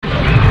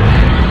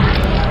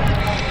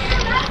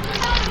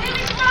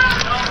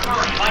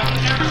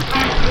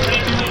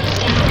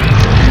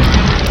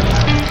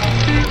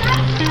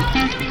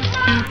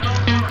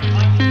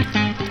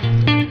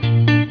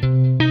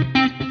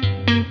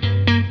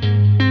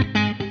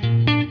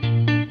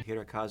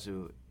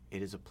Kazu,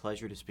 it is a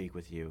pleasure to speak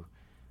with you.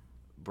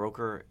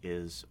 Broker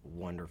is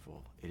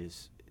wonderful. It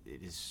is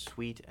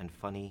sweet and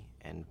funny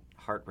and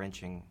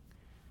heart-wrenching.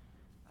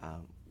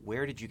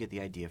 Where did you get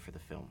the idea for the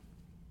film?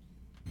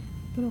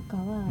 ブローカー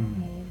は、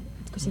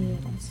美しい映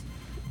画です。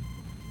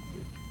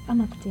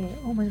甘くて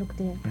面白く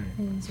て、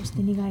そし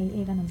て苦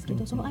い映画なんですけ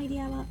ど、そのアイデ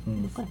ィアは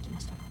どこから来ま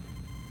したか？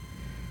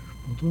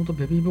もともと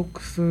ベビーボッ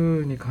ク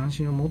スに関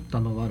心を持った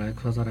のはライ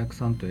ク・ファザー・ライク・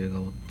サンという映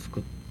画を作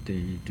って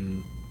い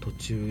る途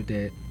中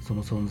でそ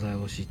の存在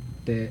を知っ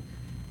て、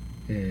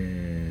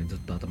ずっ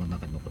と頭の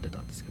中に残ってた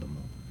んですけども、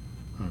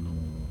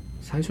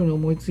最初に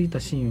思いついた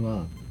シーン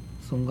は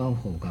ソン・ガン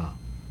ホが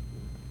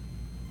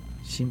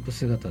新婦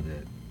姿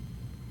で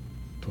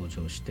登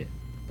場して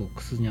ボッ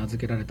クスに預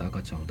けられた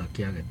赤ちゃんを抱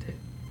き上げて、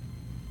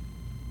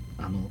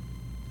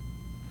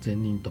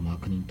善人とも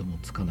悪人とも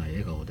つかない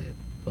笑顔で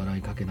笑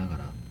いかけなが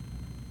ら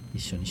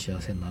一緒に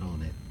幸せになろう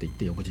ねって言っ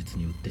て翌日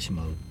に売ってし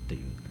まうってい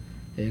う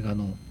映画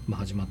の、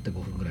始まって5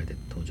分ぐらいで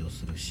登場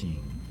するシー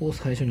ンを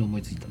最初に思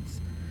いついたんで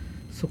す。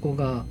そこ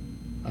が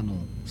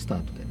スタ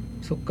ートで、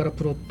そこから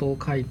プロットを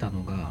書いた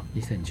のが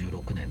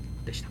2016年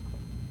でした。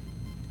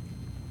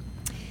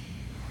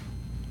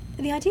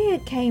The idea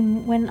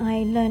came when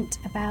I learnt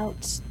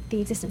about the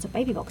existence of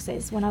baby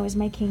boxes when I was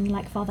making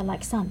Like Father,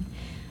 Like Son,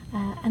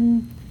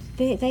 and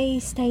they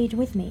stayed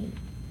with me.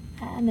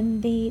 And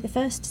then the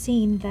first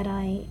scene that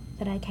I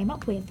came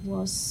up with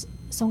was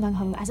Song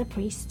Gang-ho as a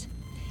priest,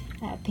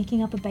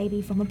 picking up a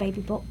baby from a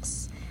baby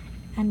box,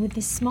 and with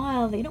this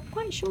smile that you're not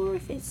quite sure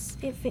if it's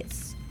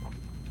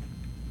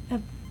a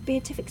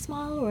beatific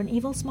smile or an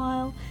evil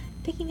smile,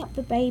 picking up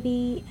the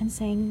baby and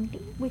saying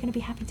we're going to be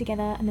happy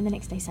together, and then the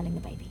next day selling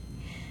the baby.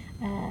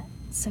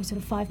 So sort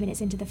of 5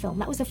 minutes into the film,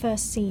 that was the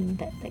first scene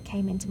that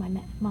came into my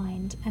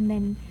mind, and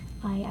then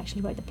I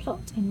actually wrote the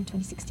plot in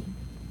 2016.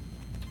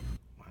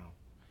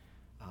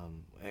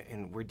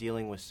 And we're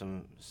dealing with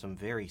some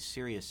very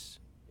serious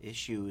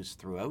issues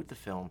throughout the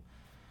film.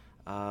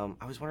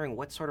 I was wondering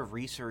what sort of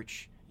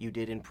research you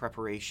did in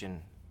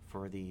preparation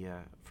for the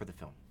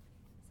film.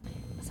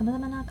 さまざ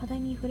まな課題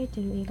に触れて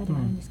いる映画では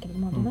あるんですけれど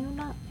も、どのよう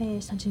な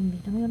下準備、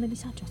どのようなリ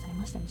サーチをされ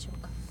ましたでしょ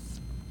うか？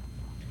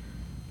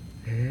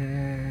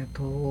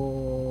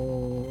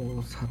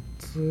撮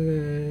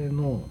影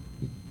の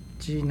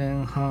1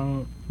年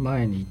半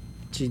前に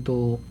一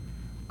度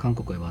韓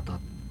国へ渡っ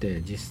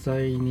て実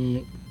際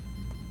に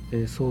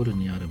ソウル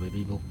にあるベ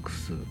ビーボック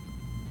ス、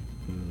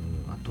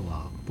あと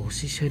は母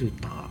子シェル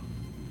タ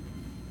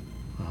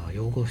ー、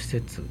養護施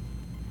設、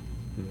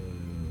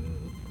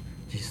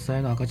実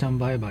際の赤ちゃん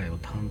売買を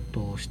担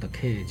当した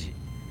刑事、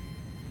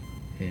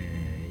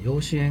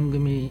養子縁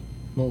組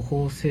の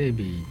法整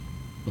備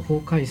の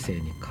法改正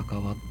に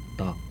関わっ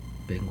た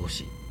弁護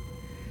士、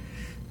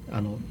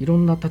いろ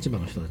んな立場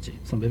の人たち、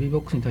そのベビーボ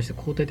ックスに対して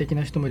肯定的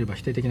な人もいれば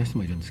否定的な人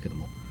もいるんですけど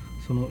も、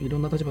そのいろ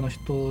んな立場の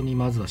人に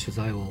まずは取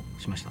材を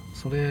しました。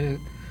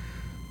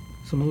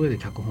その上で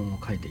脚本を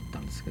書いていった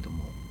んですけど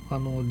も、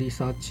リ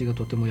サーチが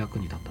とても役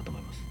に立ったと思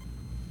います。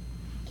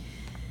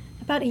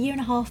About a year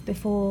and a half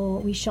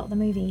before we shot the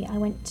movie, I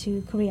went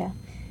to Korea,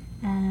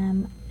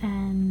 and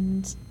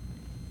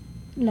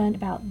learned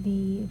about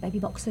the baby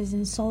boxes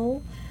in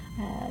Seoul,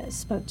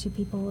 spoke to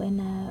people in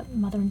a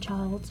mother and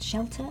child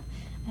shelter,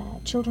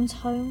 children's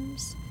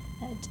homes,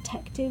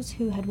 detectives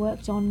who had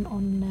worked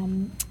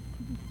on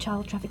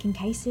child trafficking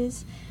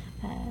cases,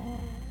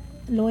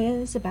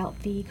 lawyers about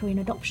the Korean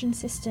adoption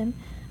system,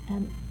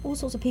 all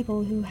sorts of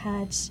people who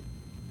had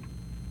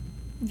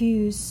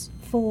views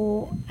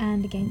for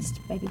and against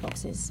baby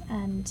boxes,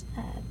 and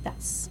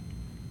that's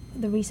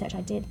the research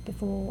I did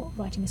before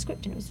writing the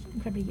script, and it was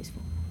incredibly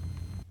useful.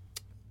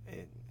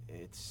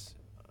 It's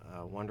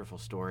a wonderful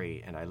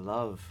story, and I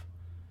love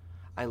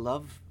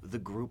the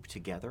group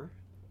together.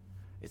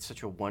 It's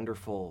such a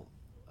wonderful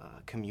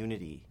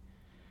community,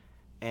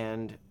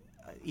 and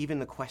even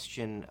the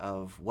question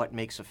of what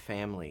makes a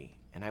family.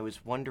 And I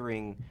was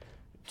wondering,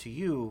 to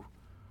you,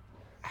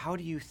 how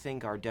do you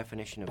think our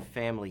definition of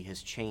family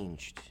has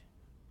changed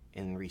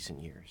in recent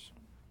years?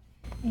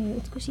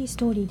 美しいス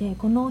トーリーで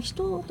この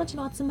人たち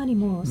の集まり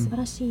も素晴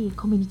らしい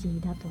コミュニテ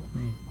ィだと、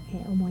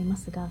思いま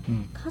すが、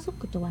家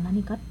族とは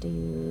何かって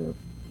いう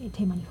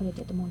テーマに触れて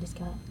いると思うんです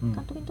が、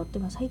監督にとって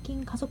は最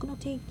近家族の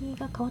定義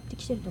が変わって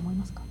きていると思い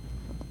ますか？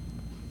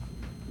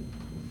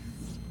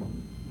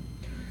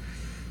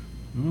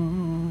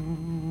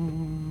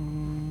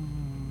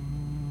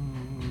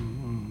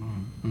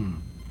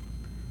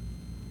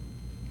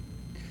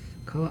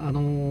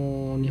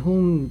日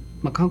本、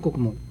韓国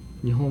も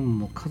日本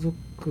も家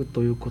族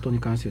ということに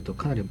関して言うと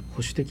かなり保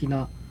守的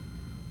な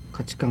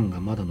価値観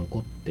がまだ残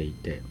ってい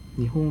て、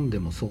日本で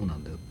もそうな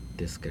ん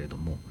ですけれど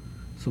も、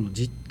その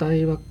実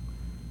態は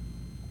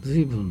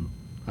随分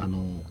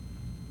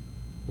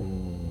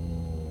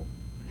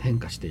変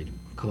化している、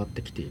変わっ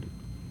てきている。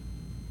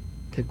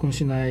結婚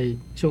しない、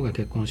生涯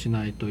結婚し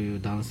ないとい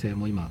う男性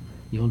も今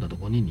日本だと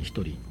5人に1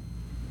人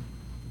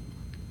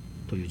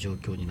という状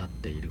況になっ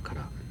ているか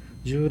ら、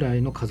従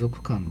来の家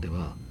族間で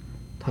は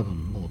多分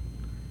もう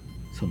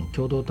その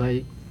共同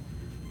体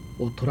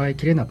を捉え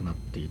きれなくなっ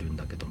ているん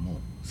だけども、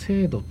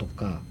制度と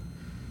か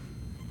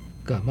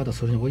がまだ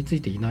それに追いつ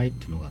いていないっ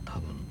ていうのが多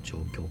分状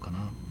況か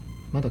な。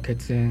まだ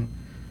血縁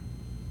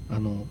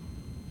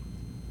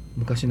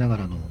昔なが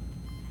らの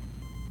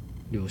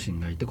両親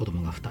がいて子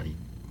供が2人、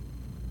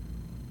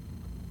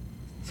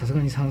さす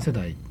がに3世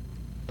代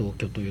同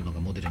居というのが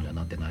モデルには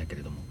なってないけ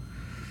れども、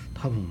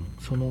多分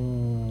そ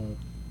の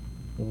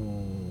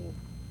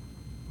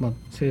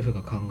政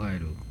府が考え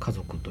る家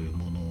族という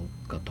もの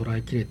が捉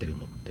えきれてる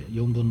のって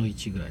4分の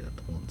1ぐらいだ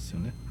と思うんですよ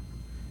ね。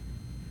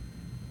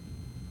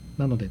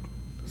なので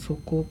そ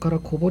こから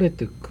こぼれ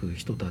てく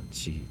人た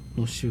ち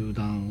の集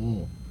団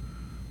を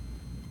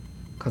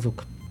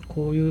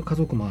こういう家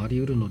族もあり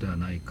得るのでは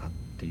ないかっ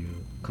ていう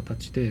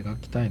形で描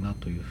きたいな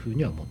というふう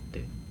には思っ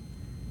て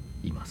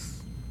いま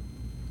す。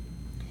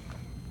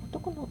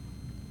男の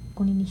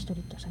5人に1人っ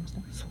ておっしゃいまし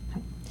た。そう、は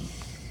い。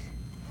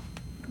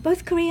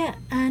Both Korea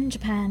and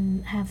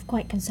Japan have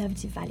quite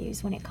conservative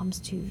values when it comes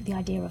to the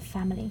idea of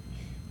family,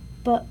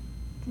 but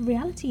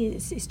reality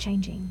is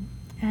changing,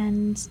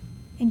 and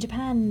in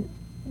Japan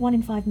 1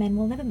 in 5 men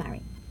will never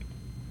marry,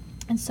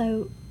 and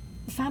so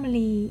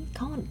family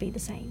can't be the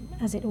same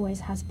as it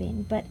always has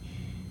been, but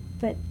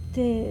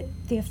the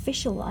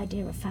official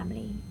idea of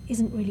family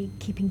isn't really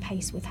keeping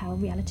pace with how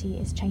reality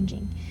is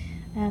changing.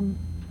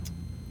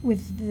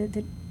 With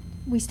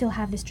we still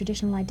have this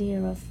traditional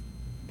idea of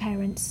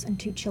parents and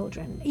 2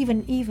 children,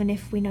 even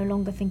if we no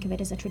longer think of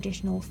it as a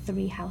traditional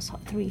 3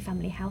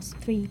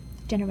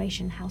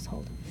 generation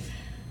household.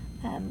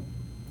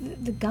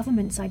 The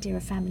government's idea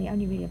of family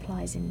only really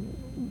applies in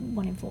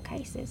 1 in 4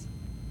 cases.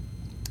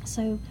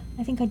 So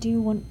I think I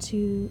do want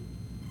to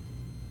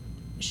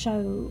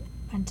show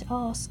and to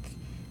ask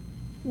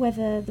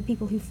whether the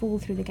people who fall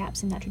through the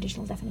gaps in that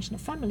traditional definition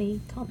of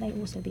family, can't they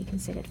also be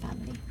considered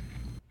family?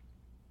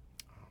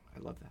 I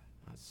love that.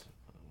 That's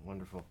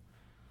wonderful.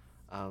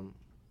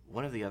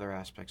 One of the other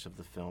aspects of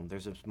the film,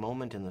 there's a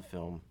moment in the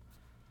film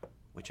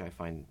which I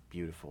find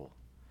beautiful,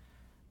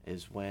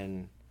 is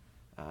when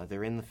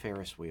they're in the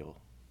Ferris wheel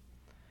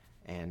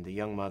and the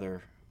young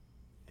mother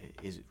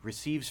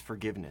receives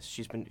forgiveness.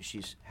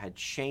 She's had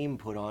shame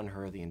put on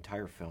her the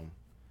entire film,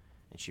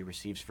 and she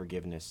receives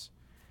forgiveness.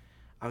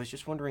 I was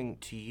just wondering,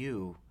 to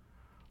you,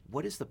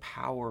 what is the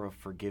power of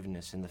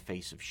forgiveness in the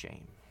face of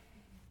shame?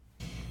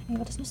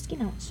 私の好き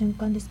な瞬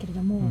間ですけれ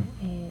ども、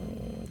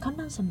観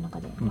覧車の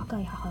中で若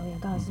い母親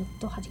がずっ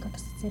と恥かか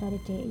せられ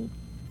てい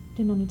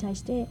るのに対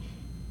して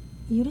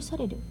許さ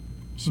れる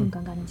瞬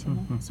間があるんですよ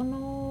ね。そ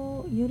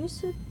の許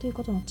すという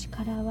ことの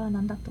力は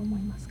何だと思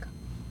いますか？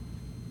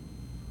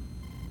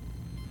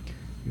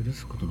許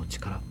すことの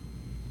力、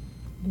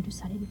許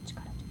される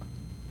力とか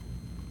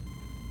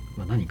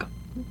は何か、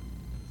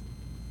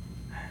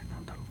な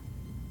んだろ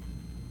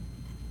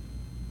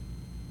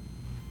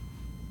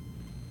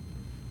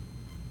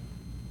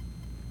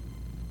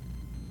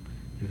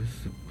う。許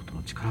すこと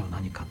の力は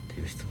何かっ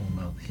ていう質問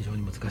が非常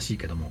に難しい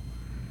けども、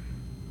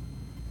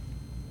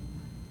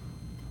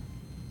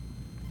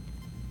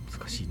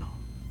難しいな。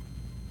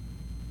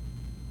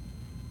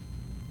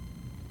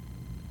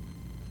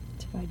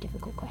It's a very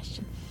difficult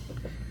question.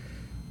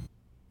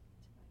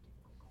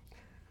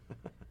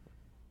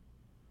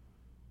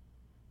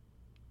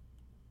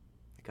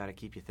 I gotta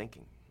keep you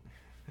thinking.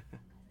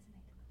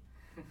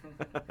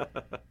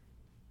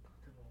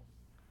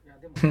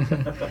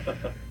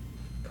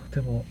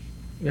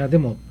 で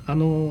もあ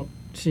の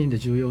シーンで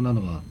重要な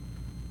のは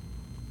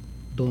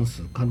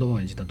カンドウォン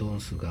を演じたドン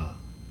スが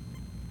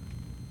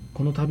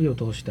この旅を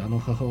通して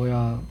母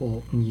親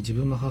に自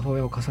分の母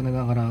親を重ね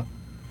ながら、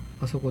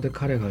あそこで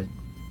彼が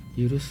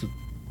許す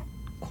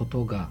こ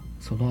とが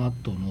その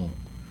後の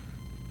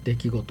出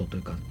来事とい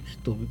うか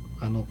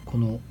こ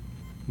の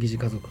疑似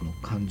家族の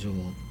感情を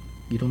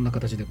いろんな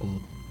形でこ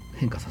う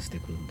変化させてい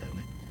くんだよ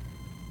ね。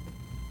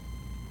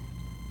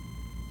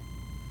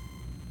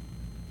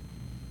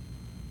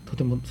と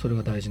てもそれ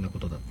が大事なこ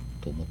とだ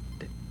と思っ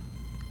て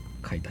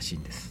書いたシー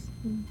ンです、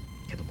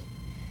けども。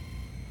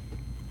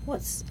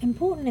What's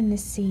important in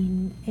this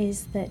scene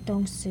is that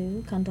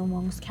Dong-soo, Kang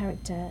Dong-won's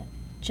character,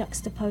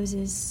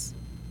 juxtaposes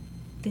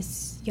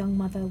this young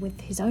mother with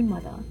his own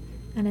mother,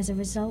 and as a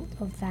result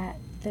of that,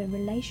 the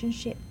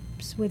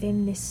relationships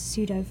within this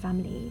pseudo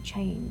family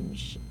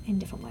change in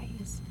different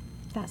ways.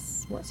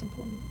 That's what's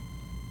important.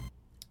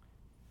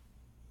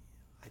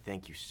 I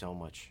thank you so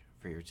much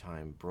for your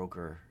time.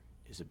 Broker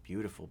is a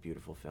beautiful,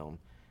 beautiful film,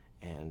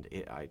 and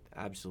I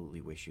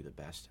absolutely wish you the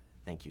best.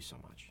 Thank you so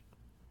much.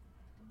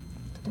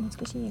 とても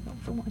美しい映画、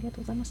どうもありがと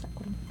うございました。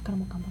これから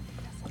も頑張って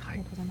ください。はい、あ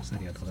りがとうございました。あ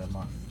りがとうござい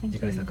ます。 Thank you. 次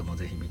回作も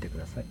ぜひ見てく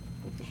ださい。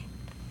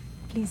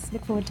Please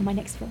look forward to my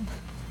next film.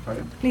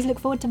 Please look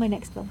forward to my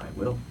next film. I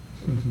will.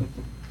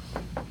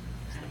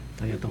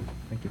 ありがとう。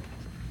Thank you.